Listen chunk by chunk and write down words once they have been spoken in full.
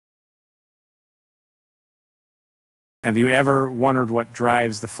Have you ever wondered what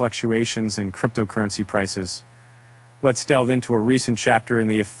drives the fluctuations in cryptocurrency prices? Let's delve into a recent chapter in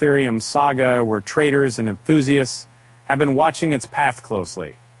the Ethereum saga where traders and enthusiasts have been watching its path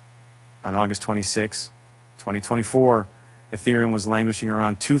closely. On August 26, 2024, Ethereum was languishing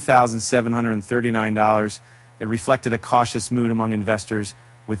around $2,739. It reflected a cautious mood among investors,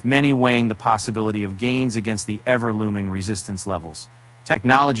 with many weighing the possibility of gains against the ever-looming resistance levels.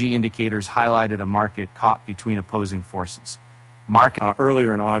 Technology indicators highlighted a market caught between opposing forces.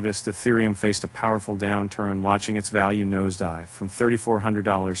 Earlier in August, Ethereum faced a powerful downturn, watching its value nosedive from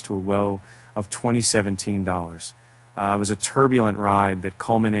 $3,400 to a low of $2,017. It was a turbulent ride that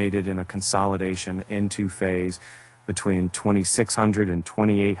culminated in a consolidation into phase between 2,600 and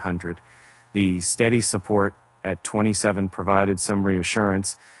 2,800. The steady support at 27 provided some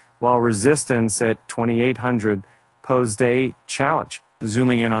reassurance, while resistance at 2,800 posed a challenge.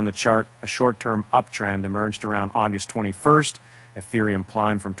 Zooming in on the chart, a short-term uptrend emerged around August 21st. Ethereum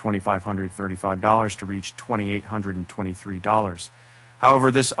climbed from $2,535 to reach $2,823.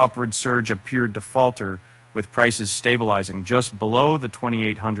 However, this upward surge appeared to falter, with prices stabilizing just below the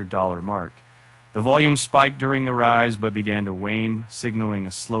 $2,800 mark. The volume spiked during the rise but began to wane, signaling a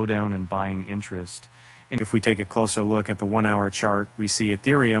slowdown in buying interest. And if we take a closer look at the 1-hour chart, we see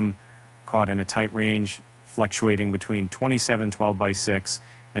Ethereum caught in a tight range, fluctuating between 27.12/6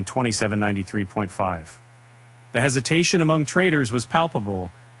 and 27.93.5. The hesitation among traders was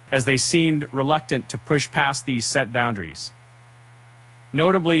palpable, as they seemed reluctant to push past these set boundaries.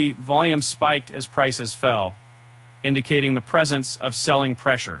 Notably, volume spiked as prices fell, indicating the presence of selling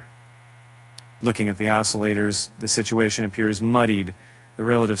pressure. Looking at the oscillators, the situation appears muddied. The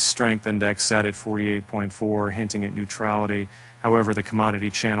relative strength index sat at 48.4, hinting at neutrality. However, the commodity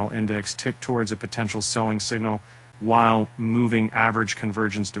channel index ticked towards a potential selling signal, while moving average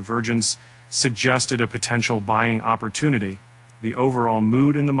divergence suggested a potential buying opportunity. The overall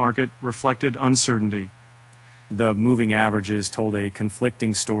mood in the market reflected uncertainty. The moving averages told a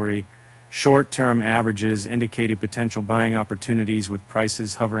conflicting story. Short-term averages indicated potential buying opportunities with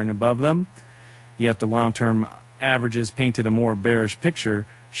prices hovering above them, yet the long-term averages painted a more bearish picture,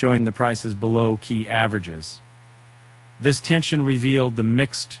 showing the prices below key averages. This tension revealed the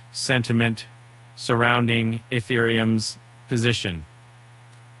mixed sentiment surrounding Ethereum's position.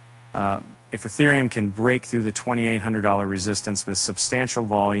 If Ethereum can break through the $2,800 resistance with substantial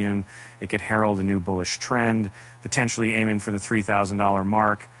volume, it could herald a new bullish trend, potentially aiming for the $3,000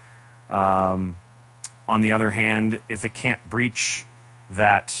 mark. On the other hand, if it can't breach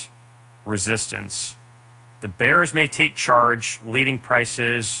that resistance, the bears may take charge, leading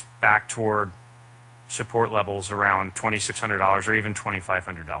prices back toward support levels around $2,600 or even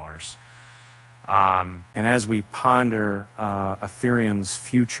 $2,500. And as we ponder Ethereum's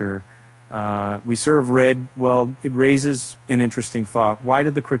future, we sort of read, well, it raises an interesting thought. Why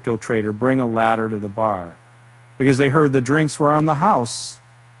did the crypto trader bring a ladder to the bar? Because they heard the drinks were on the house.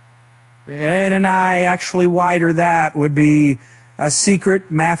 Ed and I, actually wider that would be a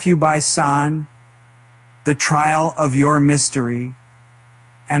secret Matthew by San, the trial of your mystery,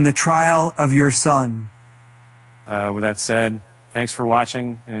 and the trial of your son. With that said, thanks for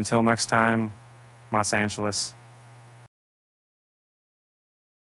watching, and until next time, Los Angeles.